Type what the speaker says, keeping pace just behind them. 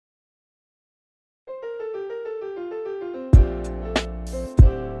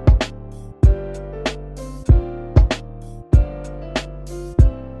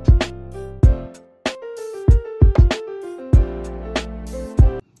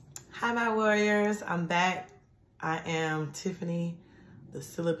Hi, my warriors. I'm back. I am Tiffany, the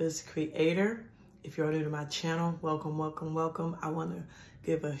syllabus creator. If you're new to my channel, welcome, welcome, welcome. I want to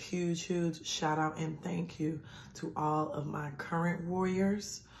give a huge shout out and thank you to all of my current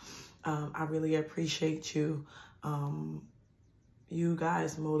warriors. I really appreciate you. You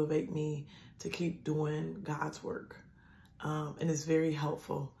guys motivate me to keep doing God's work. And it's very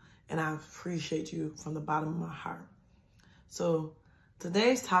helpful. And I appreciate you from the bottom of my heart. So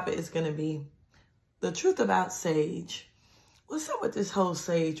today's topic is going to be the truth about sage. What's up with this whole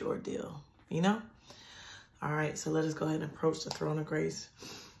sage ordeal, you know? All right, so let us go ahead and approach the throne of grace.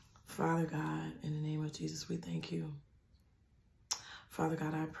 Father God, in the name of Jesus, we thank you. Father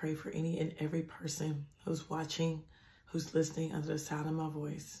God, I pray for any and every person who's watching, who's listening under the sound of my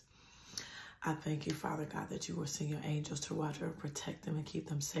voice. I thank you, Father God, that you will send your angels to watch over, protect them, and keep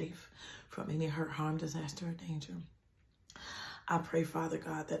them safe from any hurt, harm, disaster, or danger. I pray, Father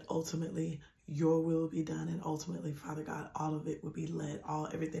God, that ultimately your will be done, and ultimately, Father God, all of it will be led,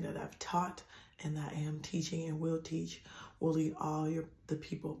 everything that I've taught and that I am teaching and will teach will lead the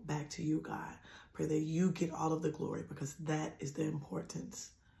people back to you, God. Pray that you get all of the glory, because that is the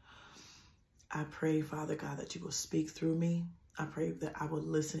importance. I pray, Father God, that you will speak through me. I pray that I will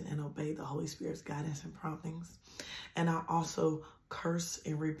listen and obey the Holy Spirit's guidance and promptings. And I also curse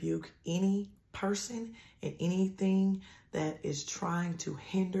and rebuke any person and anything that is trying to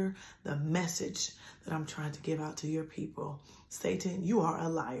hinder the message that I'm trying to give out to your people. Satan, you are a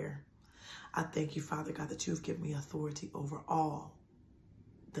liar. I thank you, Father God, that you've given me authority over all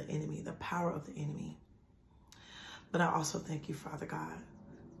the enemy, the power of the enemy. But I also thank you, Father God,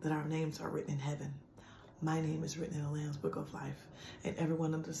 that our names are written in heaven. My name is written in the Lamb's Book of Life. And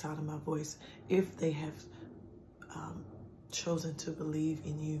everyone under the sound of my voice, if they have chosen to believe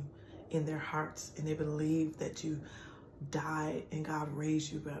in you in their hearts, and they believe that you died and God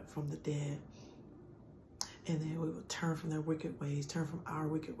raised you back from the dead, and then we will turn from their wicked ways, turn from our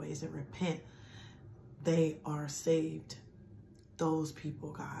wicked ways and repent, they are saved. Those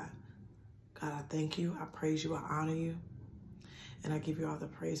people, God. God, I thank you. I praise you. I honor you. And I give you all the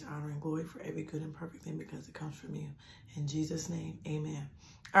praise, honor, and glory for every good and perfect thing, because it comes from you. In Jesus' name, amen.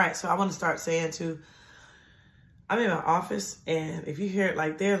 All right, so I want to start saying too, I'm in my office, and if you hear it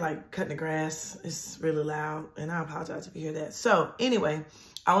like they're like cutting the grass, it's really loud, and I apologize if you hear that. So anyway,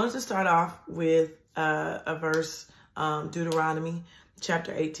 I wanted to start off with a verse, Deuteronomy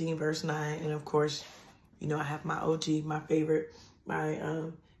chapter 18, verse 9. And of course, you know, I have my OG, my favorite, my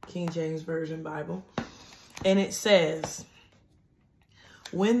King James Version Bible. And it says,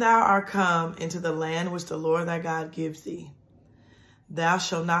 when thou art come into the land which the Lord thy God gives thee, thou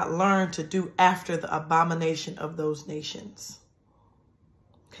shalt not learn to do after the abomination of those nations.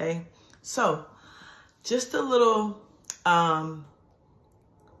 Okay, so just a little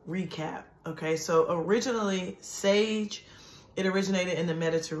recap. Okay, so originally sage, it originated in the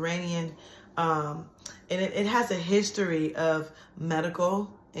Mediterranean, and it has a history of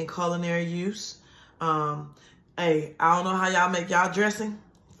medical and culinary use. Hey, I don't know how y'all make y'all dressing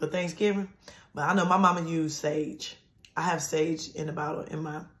for Thanksgiving, but I know my mama used sage. I have sage in a bottle in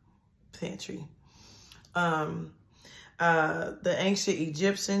my pantry. The ancient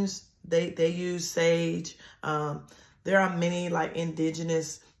Egyptians, they use sage. There are many like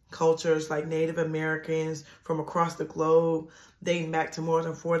indigenous cultures like Native Americans from across the globe, dating back to more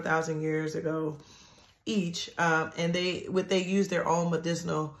than 4,000 years ago each. And they use their own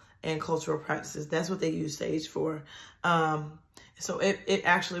medicinal and cultural practices. That's what they use sage for. So it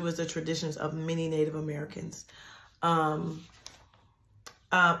actually was the traditions of many Native Americans. I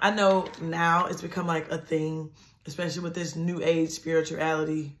know now it's become like a thing, especially with this new age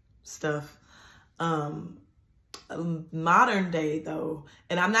spirituality stuff. Modern day though,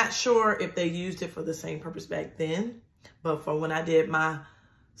 and I'm not sure if they used it for the same purpose back then, but for when I did my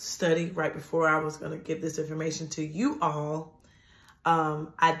study right before I was going to give this information to you all,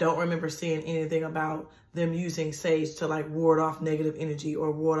 I don't remember seeing anything about them using sage to like ward off negative energy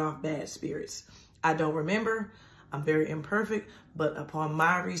or ward off bad spirits. I don't remember. I'm very imperfect, but upon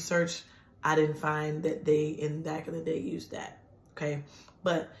my research, I didn't find that they in back in the day used that. Okay.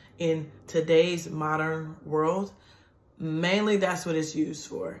 But in today's modern world, mainly that's what it's used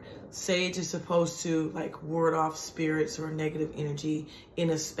for. Sage is supposed to like ward off spirits or negative energy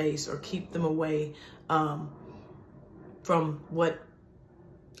in a space, or keep them away, from what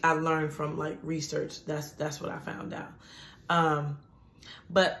I learned from like research. That's what I found out.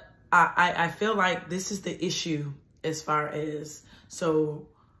 But I feel like this is the issue as far as, so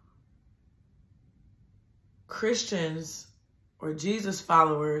Christians or Jesus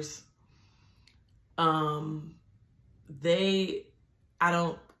followers,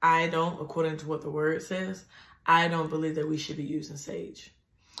 I don't, according to what the word says, I don't believe that we should be using sage.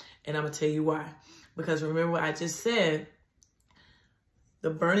 And I'm going to tell you why. Because remember what I just said, the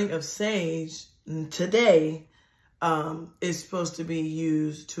burning of sage today is supposed to be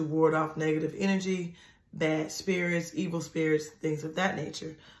used to ward off negative energy, bad spirits, evil spirits, things of that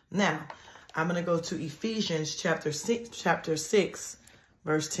nature. Now, I'm going to go to Ephesians chapter 6,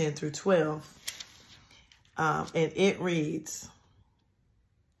 verse 10 through 12. And it reads,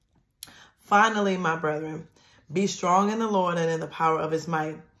 "Finally, my brethren, be strong in the Lord and in the power of his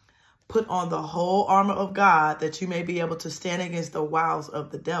might. Put on the whole armor of God, that you may be able to stand against the wiles of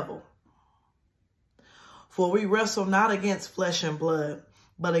the devil. For we wrestle not against flesh and blood,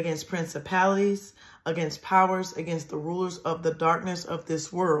 but against principalities, against powers, against the rulers of the darkness of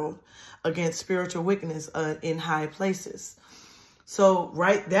this world, against spiritual wickedness in high places." So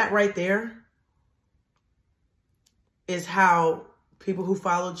right there is how people who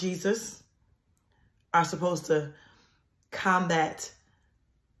follow Jesus are supposed to combat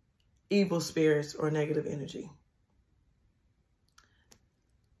evil spirits or negative energy.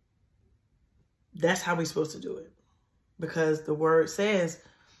 That's how we're supposed to do it. Because the word says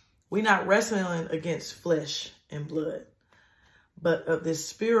we're not wrestling against flesh and blood. But of this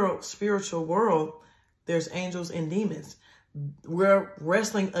spiritual world, there's angels and demons. We're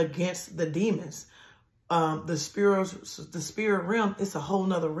wrestling against the demons. The spirit realm is a whole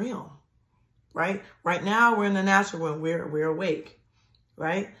nother realm, right? Right now, we're in the natural realm. We're awake,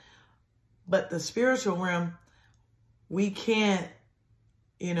 right? But the spiritual realm, we can't,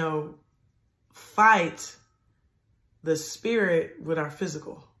 fight the spirit with our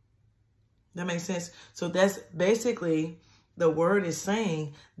physical. That makes sense? So that's basically the word is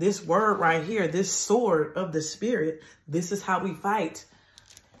saying, this word right here, this sword of the spirit, this is how we fight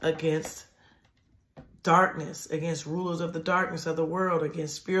against darkness, against rulers of the darkness of the world,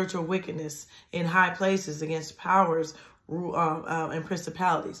 against spiritual wickedness in high places, against powers and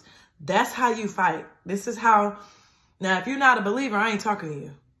principalities. That's how you fight. This is how. Now, if you're not a believer, I ain't talking to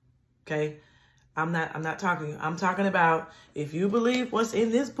you. Okay? I'm not talking to you. I'm talking about if you believe what's in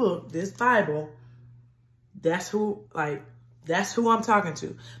this book, this Bible, that's who I'm talking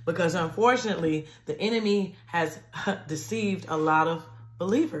to. Because unfortunately, the enemy has deceived a lot of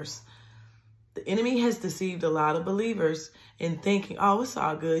believers. The enemy has deceived a lot of believers in thinking, oh, it's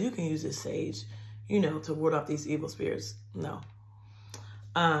all good. You can use this sage, to ward off these evil spirits. No.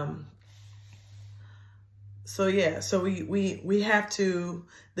 So we have to,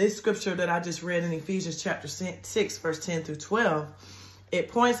 this scripture that I just read in Ephesians chapter 6, verse 10 through 12, it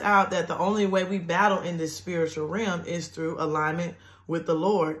points out that the only way we battle in this spiritual realm is through alignment with the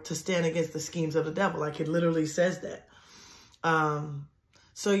Lord to stand against the schemes of the devil. Like it literally says that.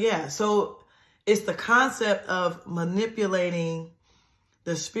 So it's the concept of manipulating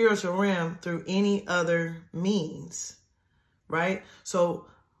the spiritual realm through any other means, right? So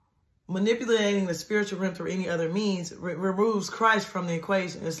manipulating the spiritual realm through any other means removes Christ from the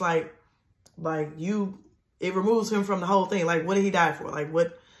equation. It's like it removes him from the whole thing. Like, what did he die for? Like,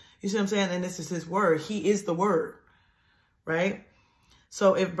 what, you see what I'm saying? And this is his word. He is the word, right?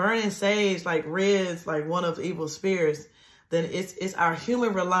 So if burning sage rids one of the evil spirits, then it's our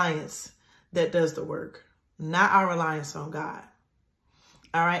human reliance that does the work, not our reliance on God.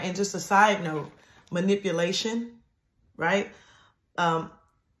 All right. And just a side note, manipulation, right?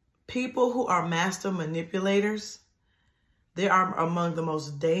 People who are master manipulators, they are among the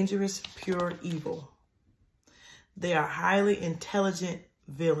most dangerous, pure evil. They are highly intelligent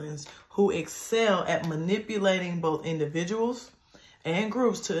villains who excel at manipulating both individuals and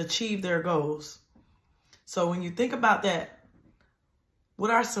groups to achieve their goals. So when you think about that,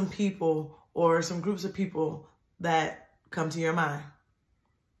 what are some people or some groups of people that come to your mind?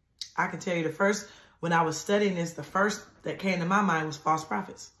 I can tell you when I was studying this, the first that came to my mind was false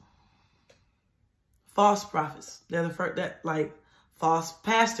prophets. False prophets. They're the first false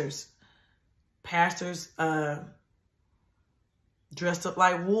pastors. Pastors dressed up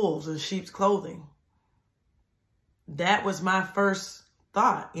like wolves in sheep's clothing. That was my first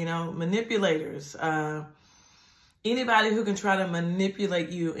thought, manipulators. Anybody who can try to manipulate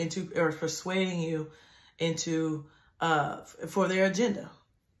you or persuading you into, for their agenda,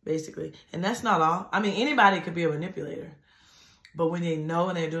 basically. And that's not all. I mean, anybody could be a manipulator, but when they know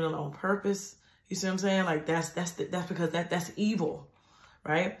and they're doing it on purpose, you see what I'm saying? That's because that's evil,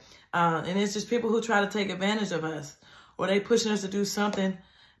 right? And it's just people who try to take advantage of us, or they pushing us to do something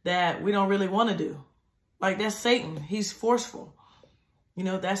that we don't really want to do. That's Satan. He's forceful.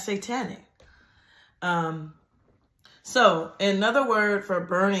 That's satanic. So another word for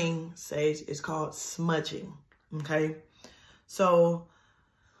burning sage is called smudging. Okay. So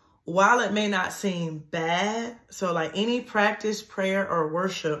while it may not seem bad, so like any practice, prayer, or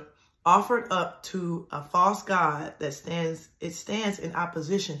worship offered up to a false god that stands in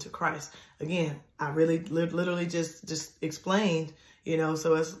opposition to Christ. Again, I really literally just explained, you know,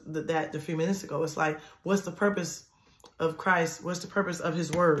 so it's that a few minutes ago. It's like, what's the purpose of Christ? What's the purpose of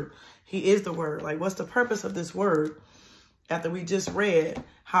his word? He is the word. Like, what's the purpose of this word? After we just read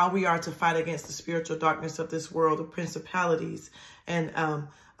how we are to fight against the spiritual darkness of this world, the principalities and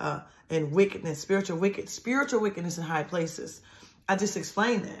wickedness, spiritual wickedness in high places. I just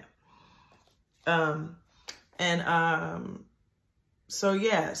explained that. So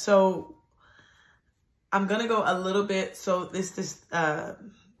yeah, so I'm gonna go a little bit. So this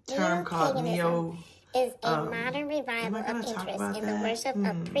term called neo is a modern revival of interest in the worship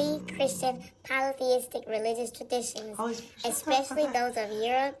of pre-Christian polytheistic religious traditions, especially those of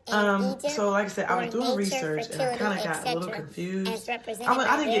Europe and Egypt. So like I said, I was doing research and I kind of got a little confused. I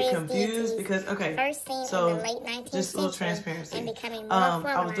didn't get confused because, okay, so just a little transparency.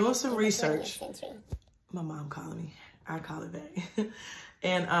 I was doing some research. My mom calling me. I call it back.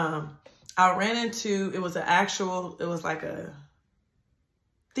 And I ran into, it was like a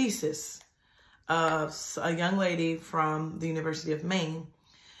thesis of a young lady from the University of Maine.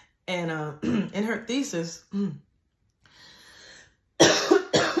 And in her thesis,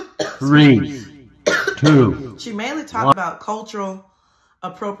 3, 2. She mainly talked about cultural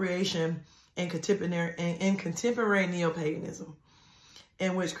appropriation and contemporary neo-paganism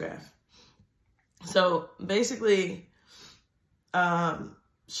and witchcraft. So basically,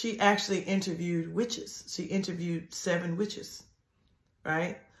 she actually interviewed witches. She interviewed 7 witches,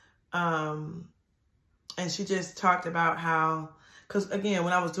 right? And she just talked about how, because again,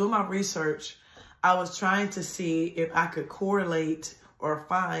 when I was doing my research, I was trying to see if I could correlate or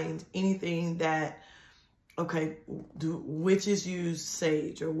find anything that, okay, do witches use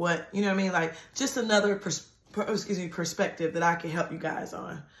sage or what, you know what I mean? Like just another perspective that I can help you guys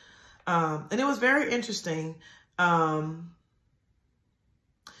on. And it was very interesting. So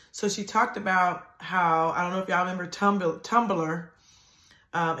she talked about how, I don't know if y'all remember Tumblr.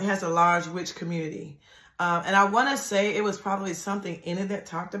 It has a large witch community. And I want to say it was probably something in it that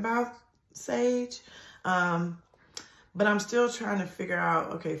talked about sage. But I'm still trying to figure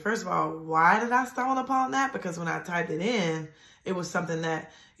out, okay, first of all, why did I stumble upon that? Because when I typed it in, it was something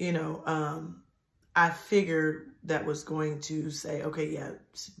that, you know, I figured that was going to say, okay, yeah,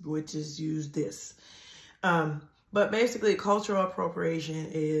 witches use this. But basically cultural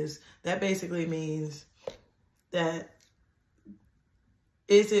appropriation basically means that,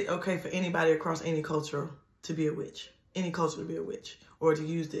 is it okay for anybody across any culture to be a witch? Any culture to be a witch or to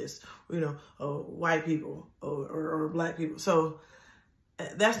use this, you know, white people or black people. So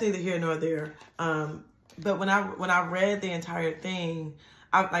that's neither here nor there. But when I read the entire thing,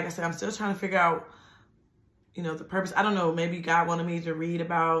 like I said, I'm still trying to figure out, you know, the purpose. I don't know, maybe God wanted me to read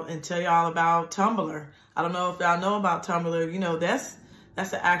about and tell y'all about Tumblr. I don't know if y'all know about Tumblr. You know, that's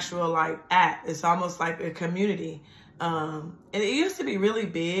the actual like app. It's almost like a community. And it used to be really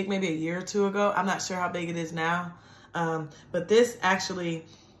big, maybe a year or 2 ago. I'm not sure how big it is now. But this actually,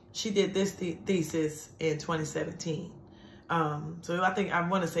 she did this thesis in 2017. So I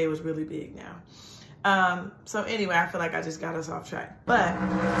want to say it was really big now. So anyway, I feel like I just got us off track. But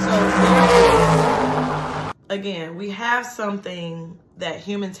so again, we have something that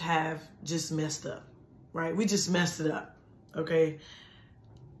humans have just messed up, right? We just messed it up. Okay.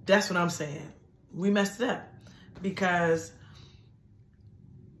 That's what I'm saying. We messed it up. Because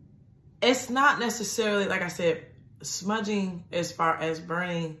it's not necessarily, like I said, smudging as far as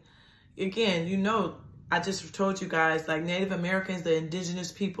burning. Again, you know, I just told you guys, like Native Americans, the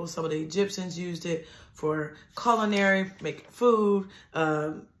indigenous people, some of the Egyptians used it for culinary, making food.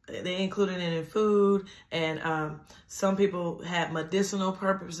 They included it in food. And some people had medicinal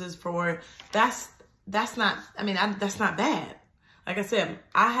purposes for it. That's not, I mean, that's not bad. Like I said,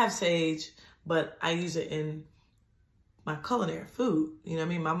 I have sage, but I use it in my culinary food. You know what I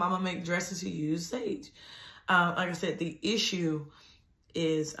mean? My mama make dresses who use sage. Like I said, the issue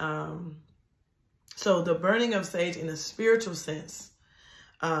is, so the burning of sage in a spiritual sense,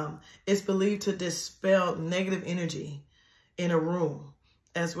 is believed to dispel negative energy in a room,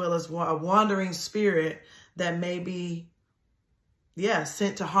 as well as a wandering spirit that may be,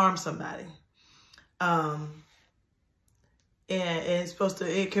 sent to harm somebody. And it's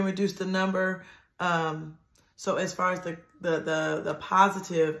it can reduce the number, so as far as the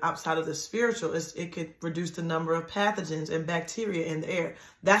positive outside of the spiritual, it could reduce the number of pathogens and bacteria in the air.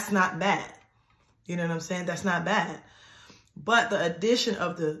 That's not bad. You know what I'm saying? That's not bad. But the addition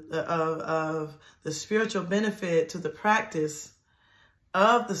of the spiritual benefit to the practice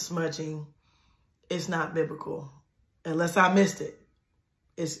of the smudging is not biblical. Unless I missed it.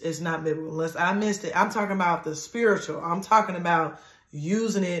 It's not biblical. Unless I missed it. I'm talking about the spiritual. I'm talking about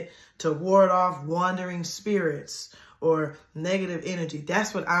using it to ward off wandering spirits or negative energy.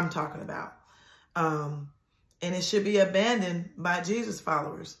 That's what I'm talking about. And it should be abandoned by Jesus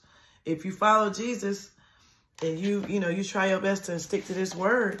followers. If you follow Jesus and you try your best to stick to this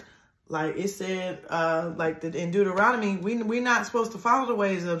word, like it said, in Deuteronomy, we're not supposed to follow the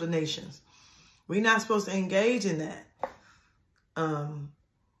ways of the nations. We're not supposed to engage in that.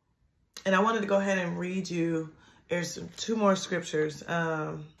 And I wanted to go ahead and read you, there's two more scriptures.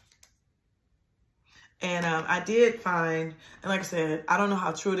 And I did find, and like I said, I don't know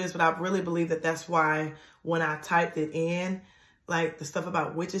how true it is, but I really believe that that's why when I typed it in, like the stuff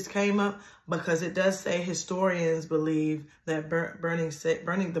about witches came up, because it does say historians believe that the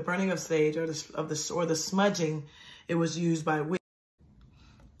burning of sage or the smudging, it was used by witches.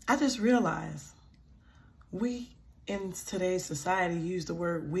 I just realized we in today's society use the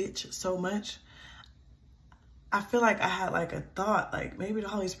word witch so much. I feel like I had like a thought, like maybe the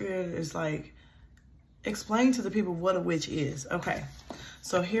Holy Spirit is like, explain to the people what a witch is. Okay,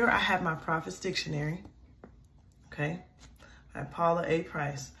 so here I have my Prophet's Dictionary. Okay, by Paula A.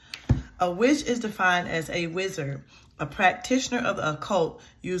 Price. A witch is defined as a wizard, a practitioner of the occult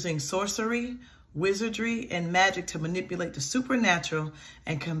using sorcery, wizardry, and magic to manipulate the supernatural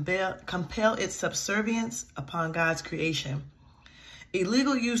and compel its subservience upon God's creation.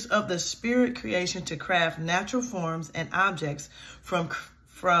 Illegal use of the spirit creation to craft natural forms and objects from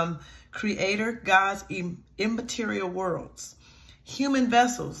Creator God's immaterial worlds. Human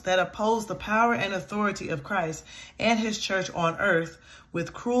vessels that oppose the power and authority of Christ and his church on earth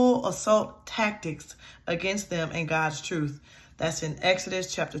with cruel assault tactics against them and God's truth. That's in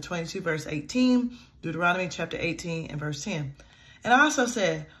Exodus chapter 22, verse 18, Deuteronomy chapter 18 and verse 10. And I also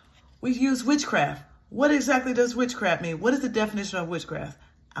said, we've used witchcraft. What exactly does witchcraft mean? What is the definition of witchcraft?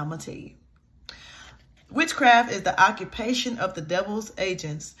 I'm going to tell you. Witchcraft is the occupation of the devil's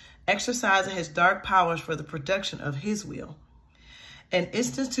agents, exercising his dark powers for the production of his will. An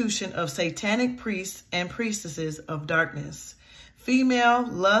institution of satanic priests and priestesses of darkness, female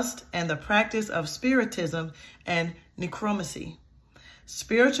lust, and the practice of spiritism and necromancy.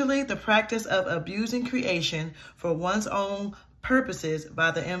 Spiritually, the practice of abusing creation for one's own purposes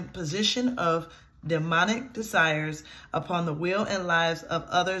by the imposition of demonic desires upon the will and lives of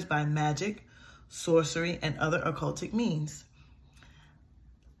others by magic, sorcery, and other occultic means.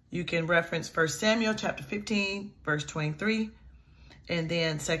 You can reference 1 Samuel chapter 15, verse 23, and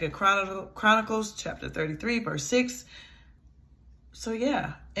then 2 Chronicles chapter 33, verse 6. So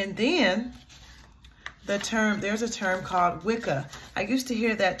yeah, and then there's a term called Wicca. I used to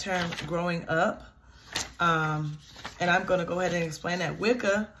hear that term growing up, and I'm going to go ahead and explain that.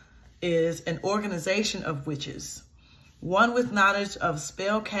 Wicca is an organization of witches, one with knowledge of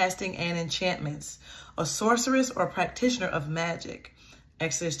spell casting and enchantments, a sorceress or practitioner of magic.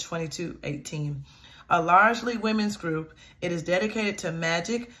 Exodus 22:18. A largely women's group, it is dedicated to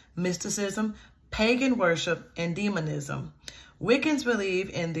magic, mysticism, pagan worship, and demonism. Wiccans believe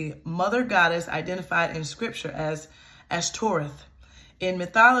in the mother goddess identified in scripture as Ashtoreth. In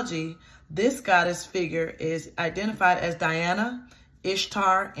mythology, this goddess figure is identified as Diana,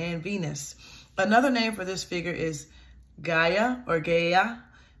 Ishtar, and Venus. Another name for this figure is Gaia or Gaia,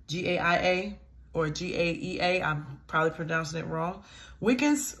 G-A-I-A or G-A-E-A. I'm probably pronouncing it wrong.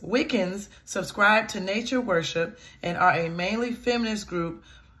 Wiccans subscribe to nature worship and are a mainly feminist group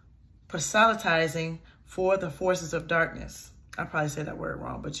proselytizing for the forces of darkness. I probably said that word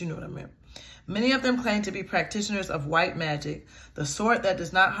wrong, but you know what I meant. Many of them claim to be practitioners of white magic, the sort that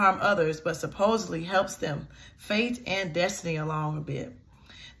does not harm others, but supposedly helps them fate and destiny along a bit.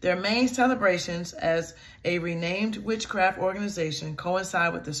 Their main celebrations as a renamed witchcraft organization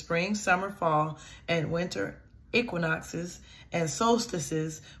coincide with the spring, summer, fall, and winter equinoxes and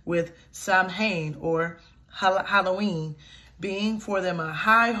solstices, with Samhain or Halloween being for them a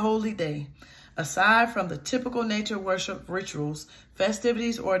high holy day. Aside from the typical nature worship rituals,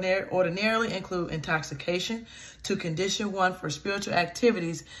 festivities ordinarily include intoxication to condition one for spiritual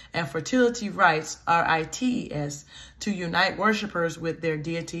activities and fertility rites, RITES, to unite worshipers with their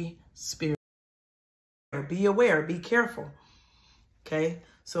deity spirit. Be aware, be careful. Okay,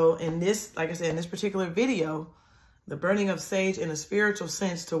 so in this, like I said, in this particular video, the burning of sage in a spiritual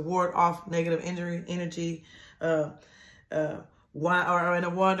sense to ward off negative energy,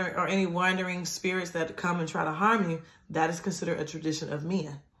 any wandering spirits that come and try to harm you, that is considered a tradition of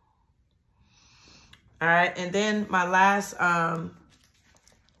men. All right, and then my last,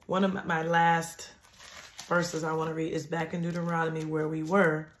 one of my last verses I want to read is back in Deuteronomy where we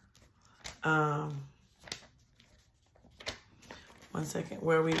were. One second,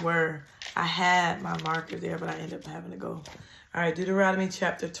 where we were. I had my marker there, but I ended up having to go. All right, Deuteronomy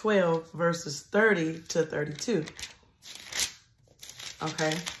chapter 12, verses 30 to 32.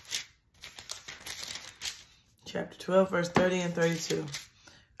 Okay. Chapter 12, verse 30 and 32.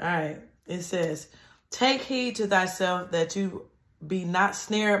 All right, it says, take heed to thyself that you be not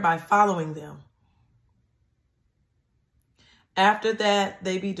snared by following them. After that,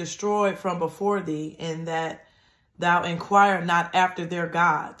 they be destroyed from before thee, and that thou inquire not after their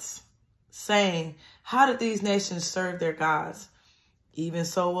gods, saying, how did these nations serve their gods? Even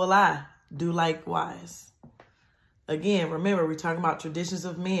so will I do likewise. Again, remember, we're talking about traditions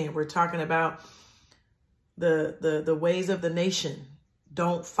of men. We're talking about the ways of the nation.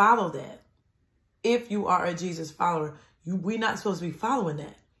 Don't follow that. If you are a Jesus follower, we're not supposed to be following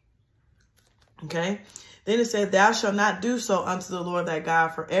that. Okay? Then it said, thou shalt not do so unto the Lord thy God,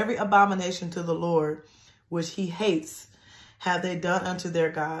 for every abomination to the Lord, which he hates, have they done unto their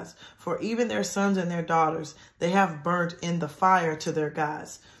gods. For even their sons and their daughters, they have burnt in the fire to their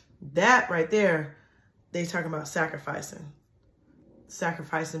gods. That right there, they talking about sacrificing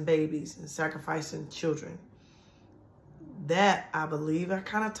babies and sacrificing children. That, I believe, I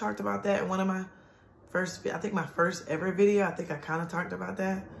kind of talked about that in one of my my first ever video. I think I kind of talked about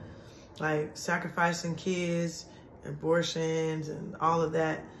that. Like sacrificing kids, abortions, and all of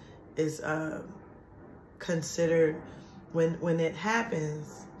that is considered, when it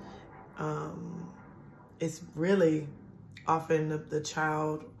happens, it's really often the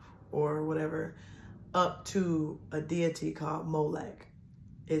child or whatever up to a deity called Molech.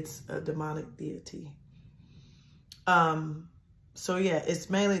 It's a demonic deity. So yeah, it's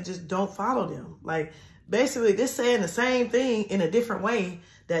mainly just don't follow them. Like basically this saying the same thing in a different way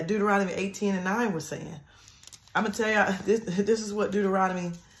that Deuteronomy 18:9 was saying. I'm gonna tell y'all, this is what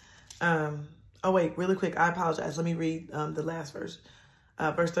Deuteronomy, oh wait, really quick, I apologize. Let me read the last verse.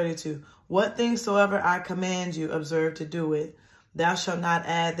 Verse 32. What things soever I command you, observe to do it. Thou shalt not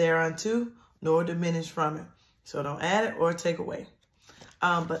add thereunto, nor diminish from it. So don't add it or take away.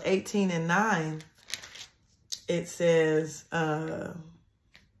 But 18:9, it says,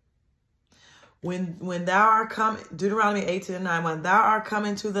 when thou art coming, Deuteronomy 18:9, when thou art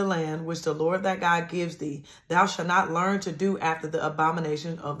coming to the land which the Lord thy God gives thee, thou shalt not learn to do after the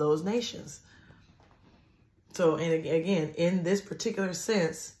abomination of those nations. So, and again, in this particular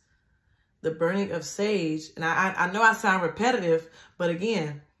sense, the burning of sage, and I know I sound repetitive, but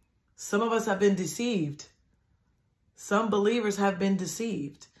again, some of us have been deceived. Some believers have been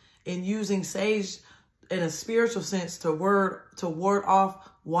deceived in using sage in a spiritual sense to ward off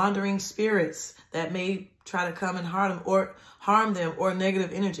wandering spirits that may try to come and harm them or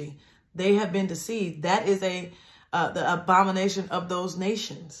negative energy. They have been deceived. That is the abomination of those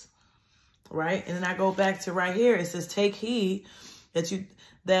nations, right? And then I go back to right here. It says, take heed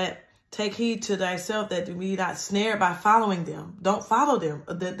take heed to thyself that you be not snared by following them. Don't follow them,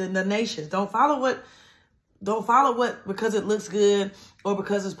 the nations. Don't follow what because it looks good or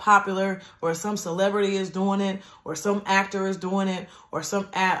because it's popular or some celebrity is doing it or some actor is doing it or some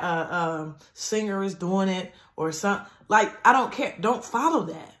singer is doing it or I don't care. Don't follow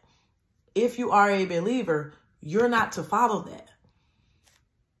that. If you are a believer, you're not to follow that.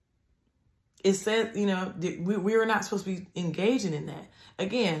 It said, we are not supposed to be engaging in that.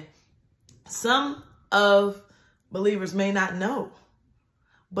 Again, some of believers may not know,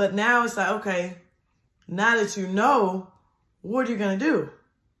 but now it's like, okay, now that you know, what are you going to do?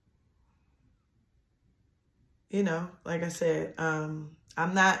 Like I said, I'm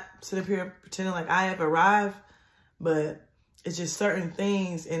not sitting up here pretending like I have arrived, but it's just certain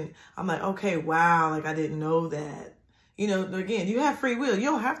things. And I'm like, okay, wow, like I didn't know that. Again, you have free will. You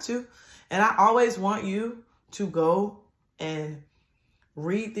don't have to. And I always want you to go and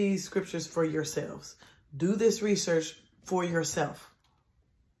read these scriptures for yourselves. Do this research for yourself.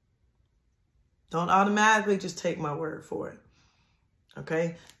 Don't automatically just take my word for it.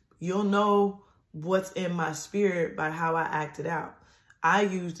 Okay? You'll know what's in my spirit by how I act it out. I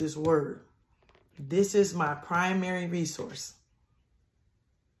use this word. This is my primary resource.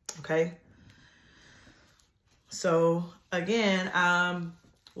 Okay? So, again,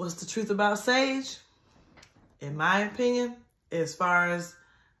 what's the truth about sage? In my opinion, as far as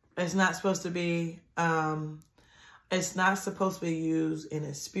it's not supposed to be used in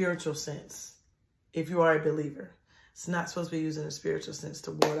a spiritual sense. If you are a believer, it's not supposed to be used in a spiritual sense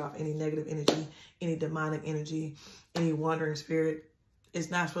to ward off any negative energy, any demonic energy, any wandering spirit. It's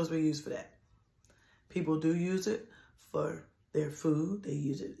not supposed to be used for that. People do use it for their food. They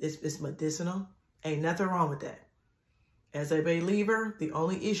use it. It's medicinal. Ain't nothing wrong with that. As a believer, the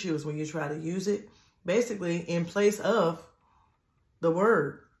only issue is when you try to use it basically in place of the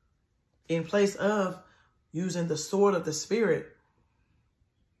word, in place of using the sword of the Spirit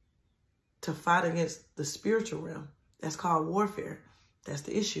to fight against the spiritual realm. That's called warfare. That's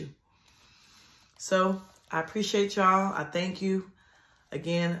the issue. So I appreciate y'all. I thank you.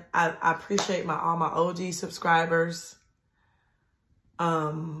 Again, I appreciate all my OG subscribers.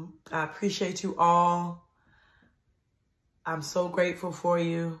 I appreciate you all. I'm so grateful for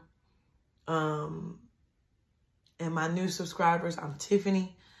you. And my new subscribers, I'm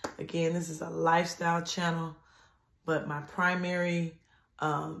Tiffany. Again, this is a lifestyle channel, but my primary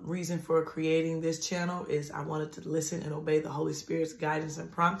reason for creating this channel is I wanted to listen and obey the Holy Spirit's guidance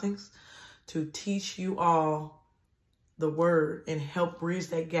and promptings to teach you all the word and help bridge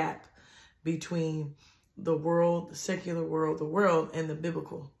that gap between the world, the secular world, the world, and the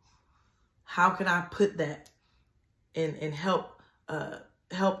biblical. How can I put that and help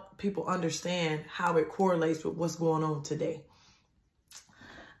people understand how it correlates with what's going on today?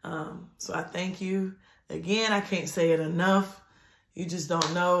 So I thank you. Again, I can't say it enough. You just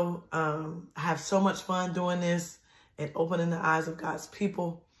don't know. I have so much fun doing this and opening the eyes of God's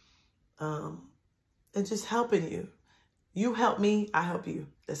people and just helping you. You help me, I help you.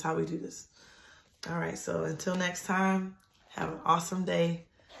 That's how we do this. All right, so until next time, have an awesome day.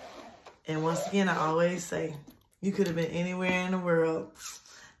 And once again, I always say, you could have been anywhere in the world,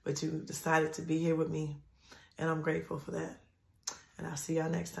 but you decided to be here with me. And I'm grateful for that. And I'll see y'all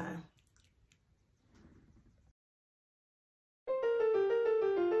next time.